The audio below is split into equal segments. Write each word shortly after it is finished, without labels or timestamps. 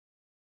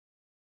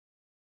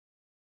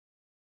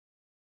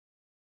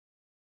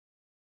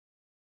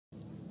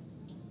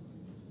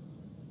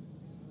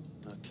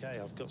Okay,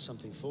 I've got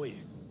something for you.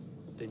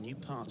 The new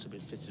parts have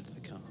been fitted to the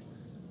car.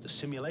 The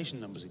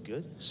simulation numbers are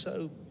good,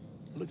 so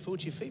look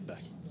forward to your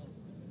feedback.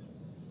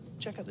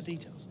 Check out the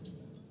details.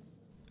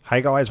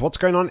 Hey guys, what's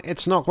going on?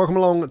 It's Nock. Welcome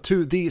along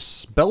to the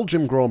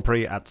Belgium Grand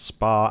Prix at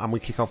Spa, and we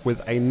kick off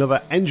with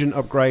another engine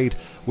upgrade,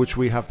 which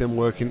we have been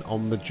working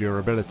on the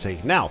durability.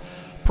 Now,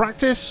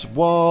 practice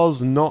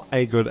was not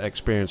a good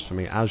experience for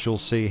me, as you'll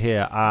see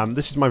here.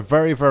 This is my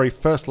very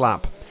first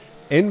lap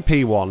in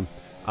P1,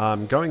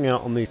 going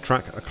out on the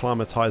track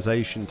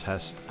acclimatization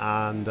test,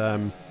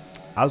 and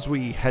as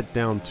we head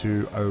down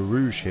to Eau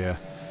Rouge here,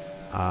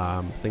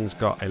 things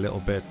got a little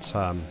bit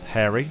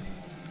hairy.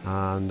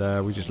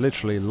 And we just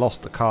literally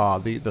lost the car.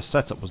 The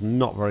setup was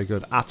not very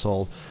good at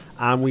all,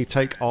 and we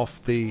take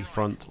off the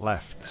front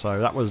left. So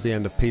that was the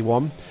end of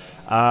P1.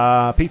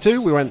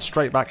 P2, we went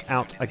straight back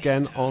out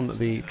again on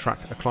the track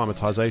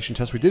acclimatization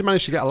test. We did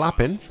manage to get a lap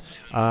in,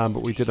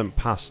 but we didn't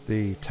pass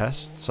the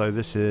test. So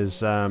this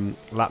is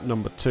lap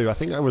number 2. I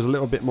think I was a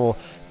little bit more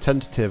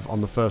tentative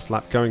on the first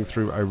lap going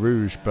through Eau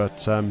Rouge,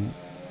 but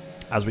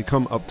as we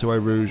come up to Eau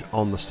Rouge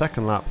on the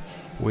second lap,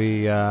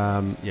 we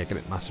get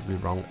it massively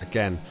wrong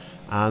again.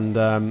 And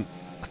I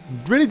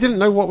really didn't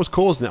know what was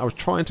causing it. I was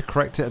trying to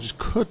correct it. I just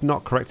could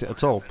not correct it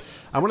at all.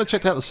 And when I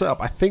checked out the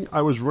setup, I think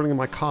I was running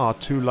my car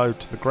too low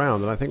to the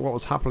ground. And I think what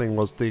was happening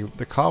was the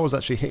car was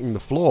actually hitting the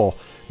floor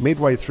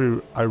midway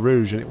through Eau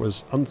Rouge, and it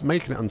was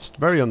making it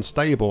very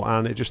unstable,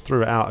 and it just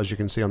threw it out, as you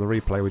can see on the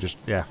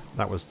replay.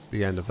 That was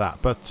the end of that.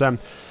 But so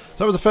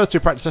that was the first 2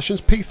 practice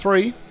sessions.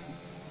 P3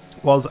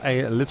 was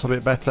a little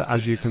bit better.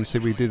 As you can see,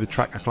 we do the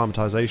track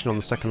acclimatization on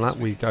the second lap.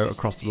 We go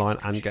across the line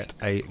and get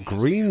a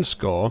green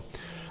score,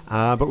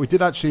 but we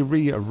did actually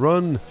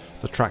rerun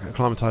the track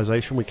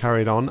acclimatization. We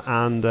carried on,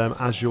 and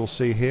as you'll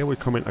see here, we're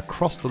coming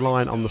across the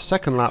line on the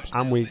second lap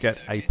and we get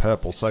a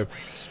purple. So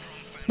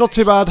not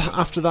too bad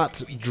after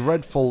that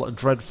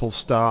dreadful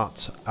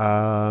start.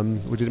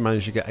 We did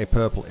manage to get a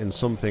purple in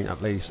something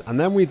at least, and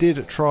then we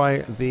did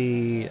try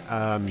the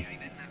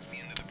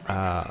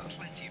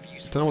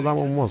don't know what that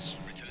one was.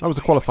 That was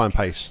the qualifying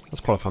pace. That's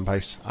qualifying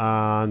pace.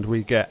 And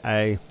we get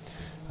a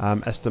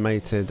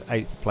estimated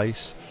 8th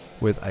place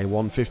with a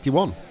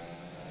 151.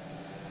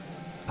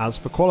 As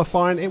for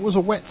qualifying, it was a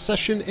wet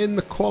session in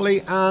the quali,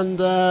 and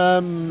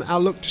our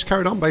luck just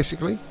carried on,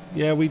 basically.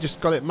 Yeah, we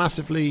just got it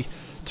massively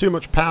too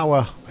much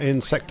power in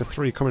Sector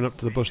 3 coming up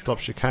to the bus stop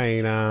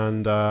chicane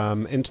and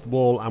into the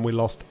wall, and we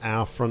lost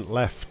our front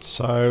left.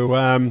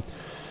 So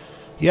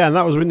yeah, and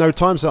that was with no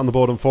time set on the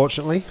board,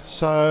 unfortunately.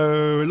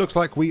 So it looks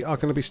like we are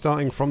going to be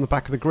starting from the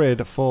back of the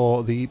grid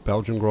for the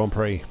Belgian Grand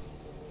Prix.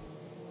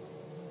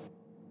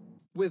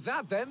 With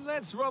that then,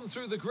 let's run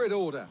through the grid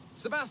order.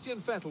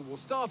 Sebastian Vettel will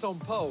start on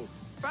pole.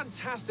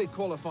 Fantastic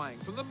qualifying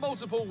from the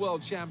multiple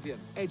world champion,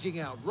 edging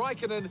out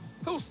Raikkonen,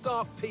 who'll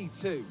start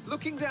P2.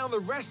 Looking down the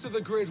rest of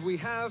the grid, we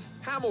have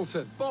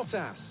Hamilton,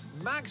 Bottas,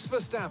 Max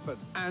Verstappen,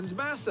 and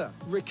Massa,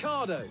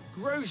 Ricciardo,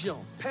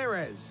 Grosjean,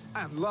 Perez,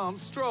 and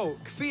Lance Stroll,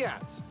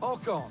 Kvyat,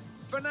 Ocon,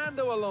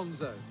 Fernando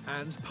Alonso,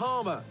 and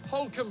Palmer,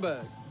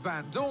 Hulkenberg,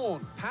 Van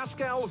Dorn,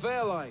 Pascal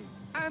Wehrlein,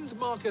 and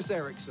Marcus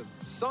Ericsson.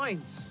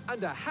 Sainz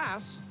and a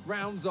Haas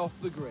rounds off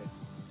the grid.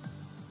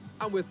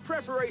 And with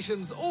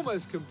preparations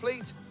almost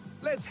complete,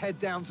 let's head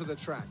down to the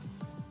track.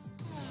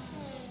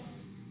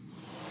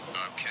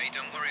 Okay,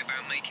 don't worry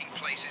about making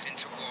places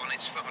into one,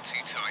 it's far too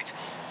tight.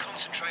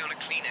 Concentrate on a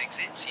clean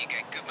exit so you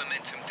get good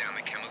momentum down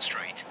the Camel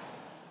Straight.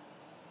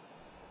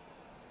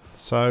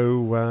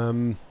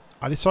 So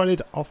I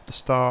decided off the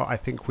start I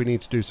think we need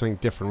to do something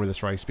different with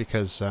this race,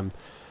 because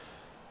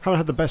haven't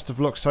had the best of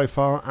luck so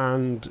far,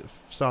 and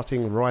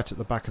starting right at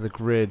the back of the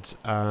grid,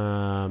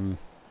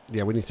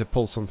 yeah, we need to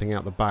pull something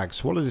out the bag.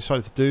 So what I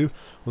decided to do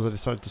was I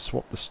decided to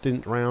swap the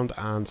stint round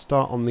and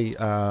start on the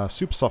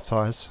super soft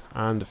tyres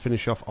and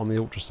finish off on the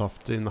ultra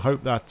soft, in the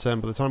hope that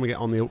by the time we get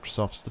on the ultra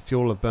softs, the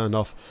fuel will have burned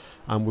off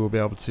and we'll be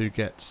able to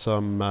get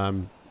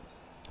some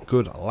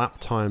good lap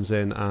times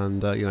in,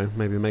 and you know,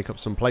 maybe make up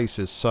some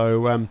places.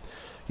 So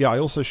yeah, I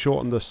also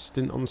shortened the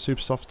stint on the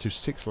super soft to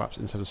 6 laps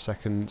instead of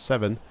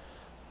 7.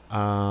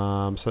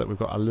 So that we've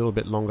got a little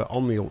bit longer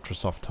on the ultra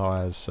soft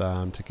tyres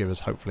to give us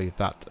hopefully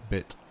that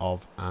bit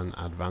of an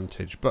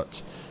advantage.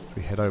 But as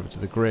we head over to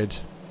the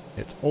grid,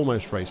 it's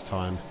almost race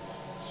time,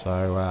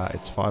 so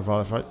it's 5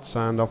 rights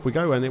and off we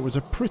go. And it was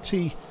a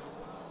pretty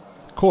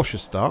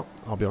cautious start,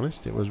 I'll be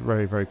honest. It was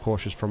very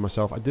cautious from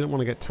myself. I didn't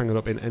want to get tangled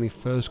up in any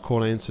first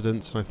corner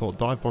incidents, and I thought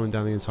dive bombing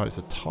down the inside, it's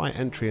a tight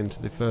entry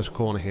into the first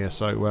corner here,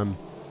 so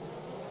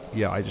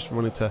yeah, I just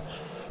wanted to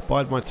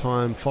bide my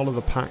time, follow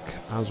the pack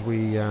as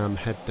we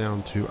head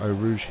down to Eau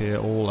Rouge here,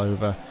 all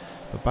over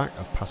the back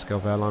of Pascal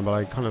Wehrlein. But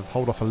I kind of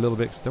hold off a little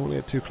bit because I don't want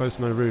to get too close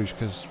to Eau Rouge,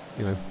 because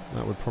you know,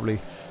 that would probably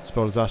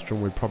spell disaster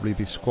and we'd probably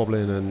be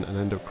squabbling and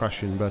end up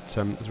crashing. But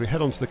as we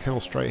head onto the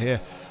Camel Straight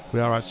here, we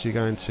are actually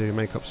going to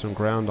make up some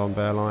ground on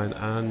Wehrlein,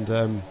 and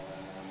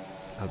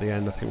at the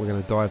end I think we're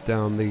going to dive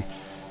down the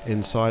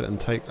inside and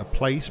take a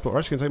place, but we're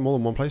actually going to take more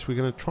than one place. We're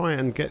going to try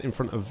and get in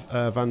front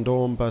of Van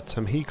Dorn, but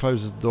he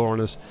closes the door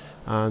on us,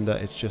 and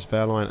it's just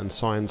Wehrlein and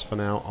Sainz for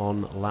now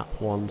on lap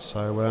 1.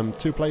 So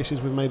 2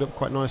 places we've made up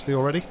quite nicely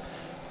already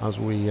as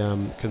we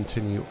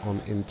continue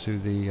on into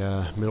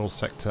the middle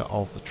sector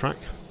of the track.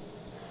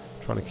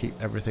 Trying to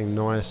keep everything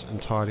nice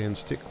and tidy and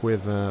stick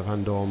with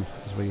Van Dorn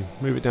as we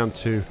move it down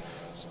to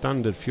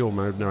standard fuel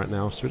mode right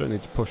now, so we don't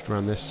need to push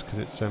around this because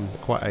it's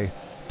quite a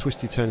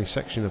twisty turny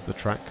section of the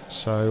track.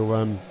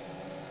 So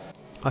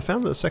I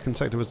found that the second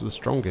sector was the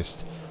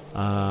strongest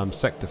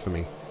sector for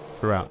me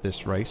throughout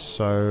this race,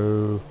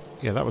 so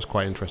yeah, that was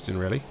quite interesting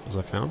really, as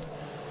I found.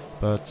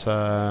 But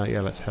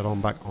yeah, let's head on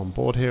back on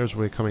board here as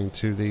we're coming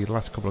to the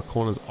last couple of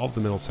corners of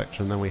the middle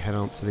section, and then we head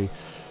on to the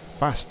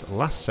fast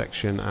last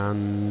section.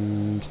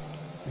 And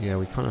yeah,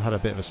 we kind of had a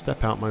bit of a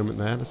step out moment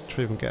there. Let's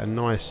try and get a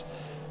nice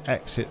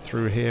exit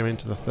through here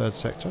into the third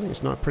sector. I think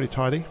it's not pretty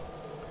tidy.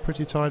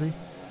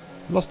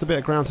 Lost a bit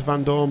of ground to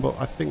Van Dorn, but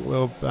I think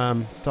we'll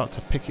start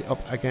to pick it up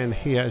again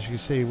here. As you can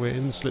see, we're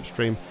in the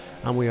slipstream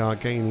and we are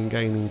gaining,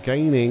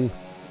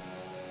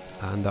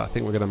 and I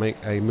think we're going to make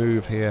a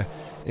move here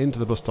into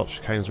the bus stop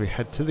chicane as we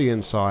head to the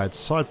inside,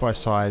 side by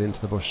side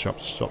into the bus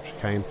stop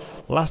chicane,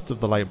 last of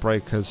the late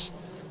breakers.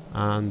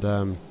 And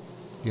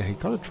yeah, he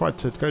kind of tried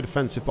to go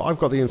defensive, but I've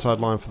got the inside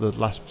line for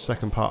the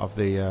second part of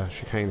the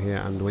chicane here,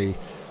 and we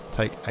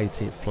take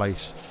 18th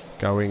place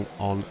going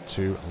on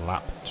to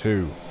lap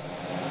 2.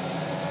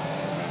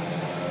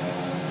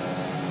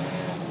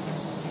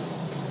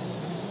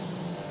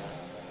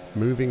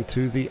 Moving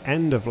to the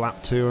end of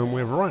lap 2, and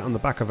we're right on the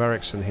back of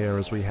Ericsson here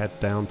as we head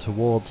down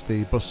towards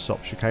the bus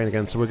stop chicane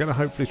again. So we're going to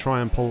hopefully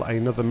try and pull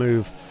another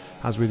move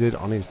as we did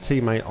on his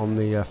teammate on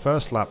the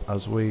first lap,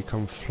 as we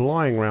come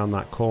flying around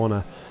that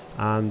corner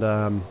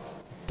and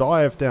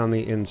dive down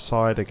the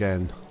inside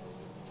again.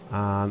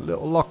 And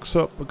little locks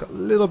up, we've got a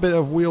little bit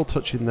of wheel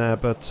touch in there,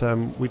 but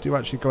we do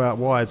actually go out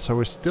wide, so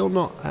we're still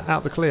not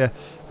out the clear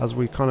as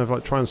we kind of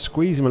like try and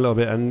squeeze him a little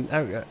bit, and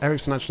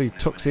Ericsson actually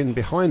tucks in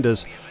behind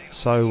us.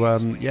 So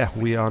yeah,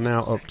 we are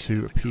now up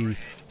to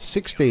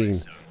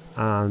P16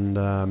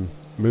 and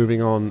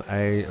moving on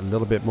a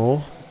little bit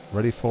more,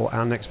 ready for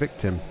our next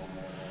victim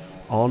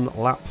on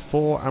lap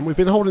 4. And we've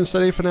been holding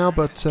steady for now,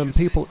 but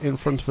people in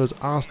front of us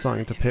are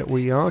starting to pit.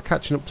 We are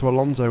catching up to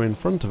Alonso in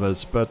front of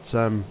us, but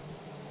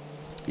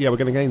yeah, we're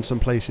going to gain some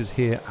places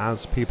here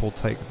as people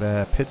take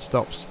their pit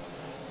stops,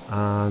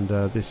 and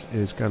this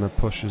is going to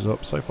push us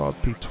up so far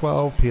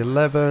P12,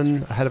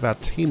 P11 ahead of our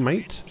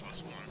teammate.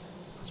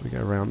 As we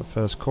go around the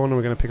first corner,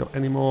 we're going to pick up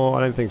any more?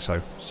 I don't think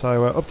so.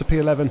 So up to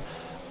P11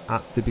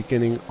 at the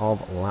beginning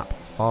of lap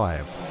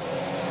 5.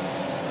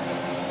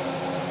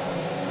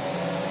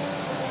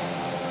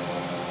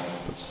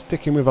 But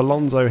sticking with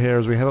Alonso here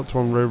as we head up to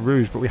on Road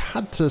Rouge, but we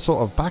had to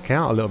sort of back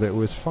out a little bit. It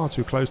was far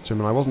too close to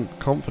him, and I wasn't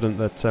confident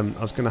that I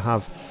was going to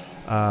have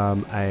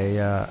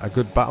a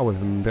good battle with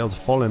him and be able to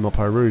follow him up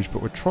Eau Rouge.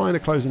 But we're trying to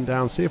close him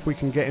down, see if we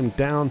can get him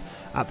down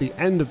at the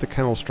end of the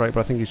Kennel Straight,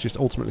 but I think he's just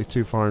ultimately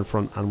too far in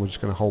front, and we're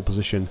just going to hold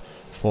position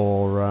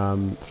for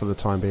the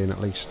time being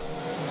at least.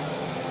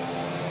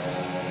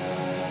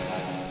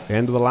 The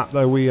end of the lap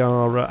though, we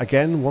are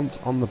again once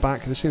on the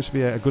back. This seems to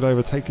be a good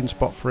overtaking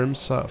spot for him,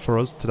 for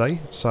us today.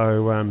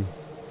 So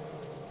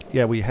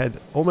yeah, we head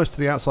almost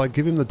to the outside,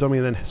 give him the dummy,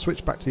 and then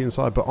switch back to the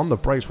inside. But on the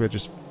brakes, we're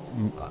just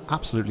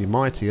absolutely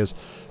mighty as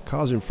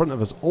cars in front of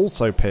us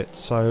also pit.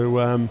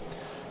 So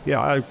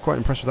yeah, I'm quite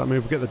impressed with that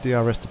move. We get the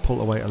DRS to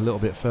pull away a little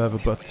bit further,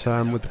 but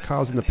with the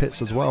cars in the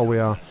pits as well, we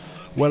are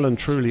well and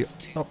truly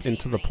up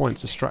into the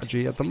points. The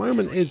strategy at the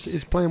moment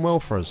is playing well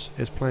for us.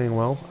 It's playing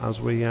well as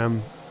we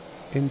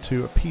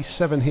into a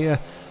P7 here,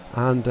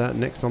 and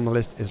next on the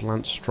list is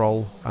Lance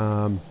Stroll.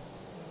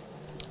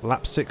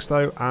 Lap 6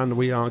 though, and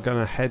we are going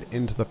to head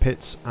into the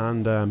pits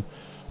and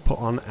put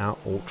on our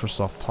ultra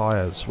soft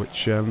tyres,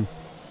 which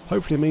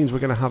hopefully means we're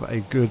going to have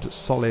a good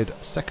solid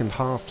second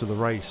half to the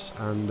race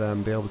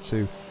and be able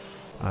to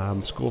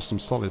score some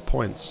solid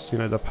points. You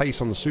know, the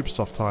pace on the super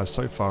soft tyres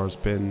so far has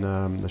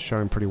been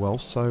showing pretty well,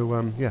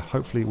 so yeah,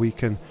 hopefully we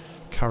can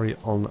carry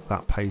on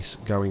that pace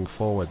going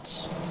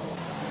forwards.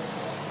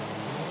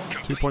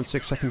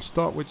 2.6 second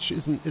start, which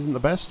isn't the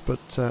best, but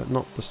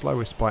not the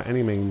slowest by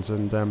any means.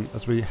 And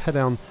as we head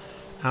down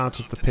out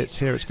of the pits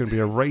here, it's going to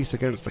be a race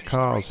against the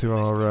cars who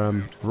are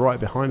right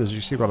behind us.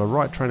 You see, we've got a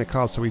right train of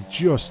cars, so we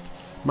just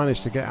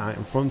managed to get out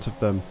in front of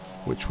them,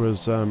 which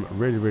was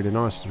really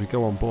nice. As we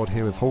go on board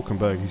here with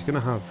Hulkenberg, he's going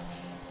to have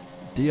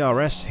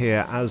DRS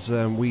here as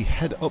we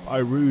head up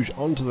Eau Rouge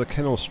onto the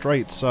Kennel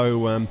Straight.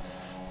 So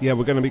yeah,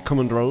 we're going to be come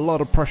under a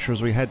lot of pressure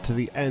as we head to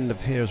the end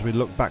of here, as we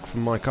look back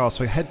from my car.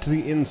 So we head to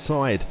the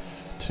inside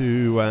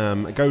to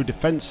go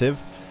defensive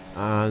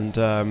and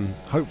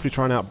hopefully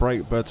try and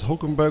outbrake, but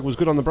Hulkenberg was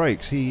good on the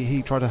brakes.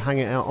 He tried to hang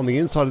it out on the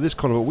inside of this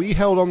corner, but we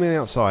held on the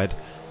outside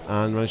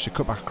and managed to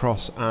cut back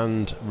across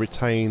and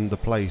retain the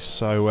place.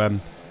 So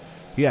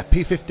yeah,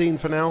 P15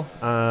 for now.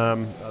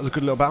 That was a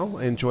good little battle.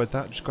 I enjoyed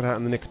that. Just got out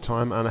in the nick of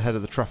time and ahead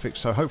of the traffic.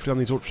 So hopefully on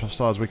these ultra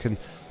stars we can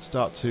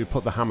start to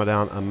put the hammer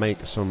down and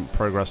make some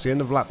progress. The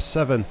end of lap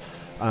 7.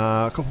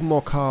 A couple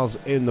more cars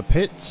in the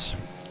pits,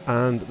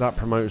 and that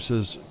promotes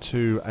us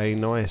to a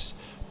nice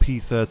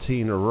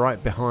P13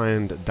 right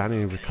behind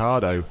Danny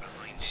Ricciardo.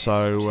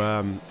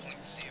 So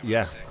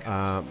yeah,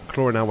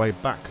 clawing our way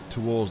back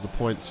towards the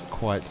points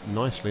quite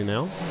nicely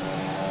now.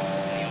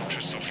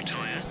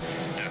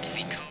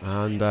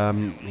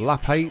 And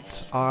lap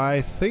 8,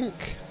 I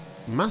think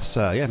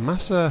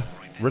Massa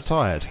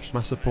retired.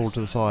 Massa pulled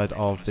to the side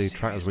of the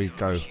track as we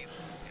go,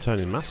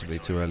 turning massively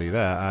too early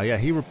there. Yeah,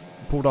 he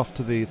pulled off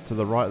to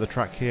the right of the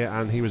track here,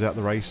 and he was out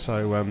the race.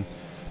 So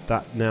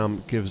that now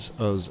gives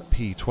us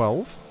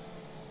P12.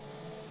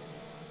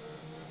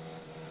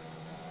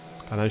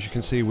 And as you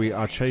can see, we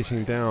are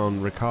chasing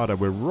down Ricciardo.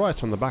 We're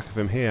right on the back of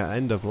him here,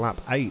 end of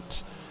lap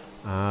 8,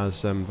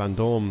 as Van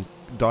Dorn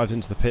dives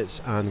into the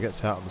pits and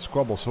gets out of the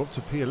squabble. So up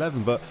to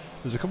P11, but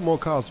there's a couple more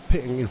cars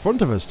pitting in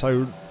front of us.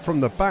 So from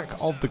the back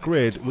of the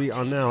grid, we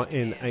are now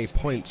in a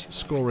points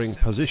scoring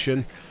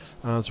position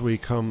as we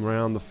come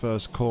round the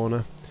first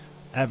corner,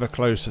 ever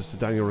closer to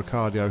Daniel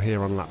Ricciardo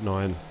here on lap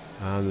 9,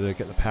 and they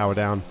get the power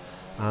down,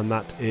 and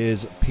that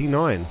is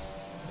P9.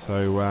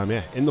 So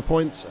yeah, in the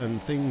points,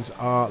 and things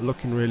are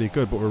looking really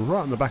good. But we're right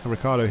on the back of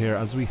Ricciardo here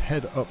as we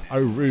head up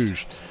Eau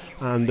Rouge.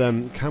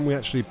 And can we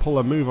actually pull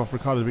a move off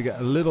Ricciardo? We get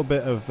a little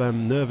bit of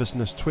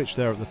nervousness twitch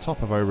there at the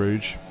top of Eau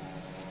Rouge.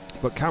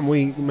 But can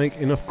we make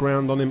enough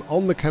ground on him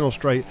on the Kennel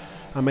Straight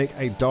and make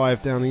a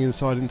dive down the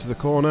inside into the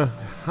corner?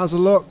 Has a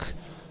look,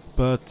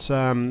 but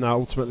no,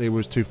 ultimately it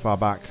was too far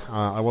back.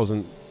 I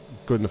wasn't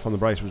good enough on the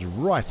brakes. It was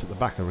right at the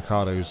back of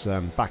Ricciardo's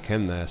back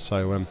end there.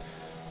 So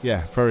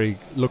yeah, very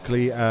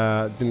luckily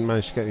didn't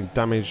manage to get any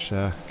damage,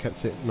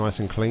 kept it nice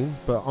and clean.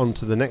 But on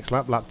to the next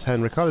lap, lap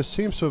 10. Ricciardo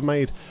seems to have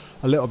made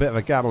a little bit of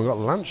a gap. We've got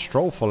Lance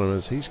Stroll following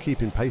us. He's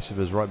keeping pace of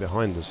us right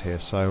behind us here.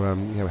 So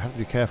yeah, we have to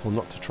be careful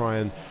not to try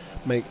and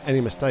make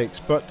any mistakes.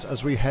 But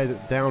as we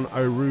head down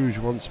Eau Rouge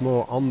once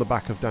more on the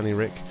back of Danny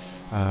Rick,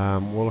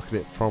 we'll look at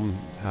it from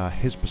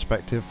his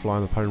perspective,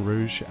 flying the Pont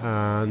Rouge,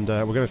 and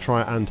we're going to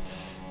try and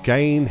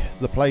gain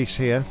the place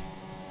here.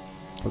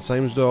 The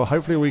same as though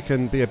hopefully we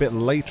can be a bit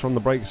later on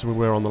the brakes than we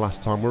were on the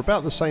last time. We're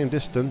about the same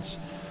distance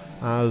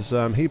as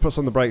he puts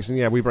on the brakes, and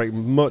yeah, we brake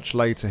much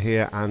later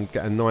here and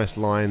get a nice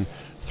line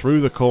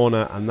through the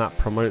corner, and that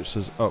promotes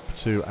us up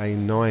to a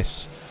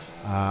nice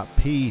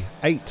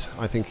P8,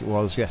 I think it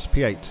was. Yes,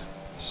 P8.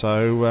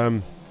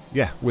 So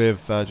yeah,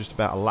 with just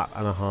about a lap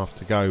and a half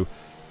to go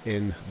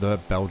in the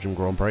Belgium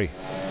Grand Prix.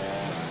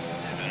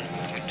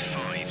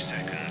 7.5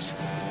 seconds.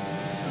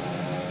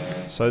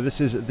 So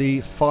this is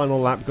the final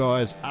lap,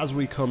 guys, as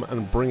we come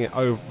and bring it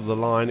over the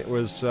line. It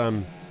was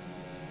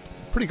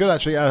pretty good,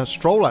 actually.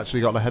 Stroll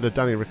actually got ahead of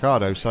Danny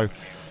Ricciardo, so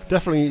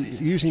definitely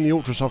using the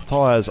ultra soft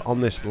tyres on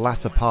this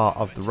latter part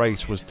of the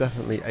race was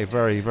definitely a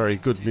very, very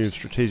good move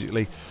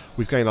strategically.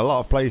 We've gained a lot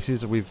of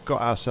places, and we've got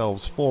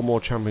ourselves 4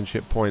 more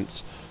championship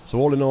points. So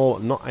all in all,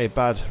 not a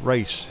bad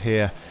race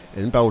here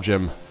in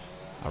Belgium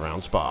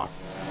around Spa.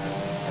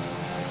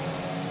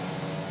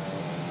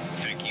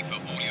 Thank you for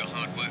all your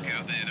hard work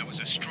out there. That was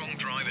a strong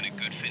drive and a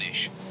good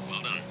finish.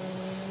 Well done.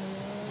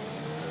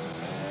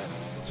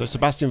 So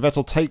Sebastian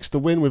Vettel takes the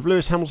win with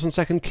Lewis Hamilton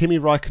second, Kimi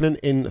Raikkonen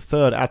in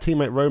third. Our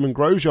teammate Roman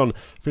Grosjean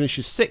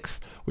finishes 6th,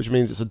 which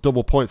means it's a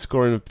double point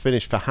scoring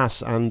finish for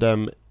Haas,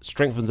 and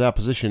strengthens our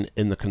position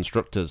in the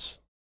Constructors.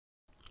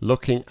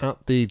 Looking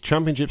at the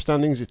championship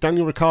standings, it's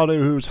Daniel Ricciardo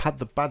who's had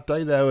the bad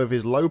day there with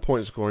his low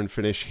point scoring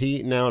finish.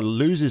 He now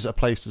loses a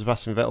place to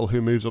Sebastian Vettel, who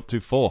moves up to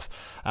 4th.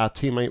 Our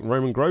teammate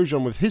Roman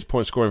Grosjean with his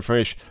point scoring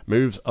finish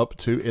moves up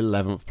to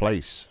 11th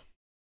place.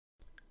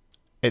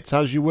 It's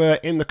as you were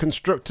in the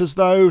Constructors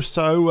though,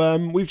 so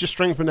we've just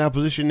strengthened our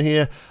position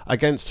here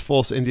against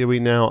Force India.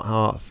 We now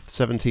are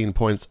 17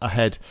 points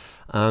ahead,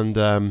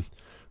 and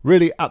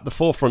really at the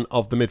forefront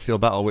of the midfield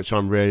battle, which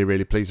I'm really,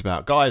 really pleased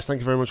about. Guys, thank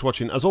you very much for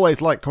watching. As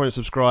always, like, comment,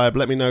 subscribe.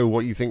 Let me know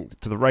what you think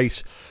to the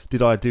race.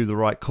 Did I do the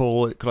right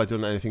call? Could I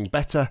do anything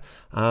better?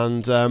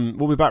 And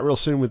we'll be back real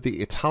soon with the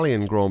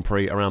Italian Grand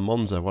Prix around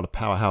Monza. What a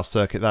powerhouse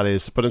circuit that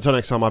is. But until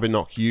next time, I've been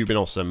Nock. You've been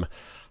awesome.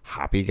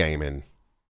 Happy gaming.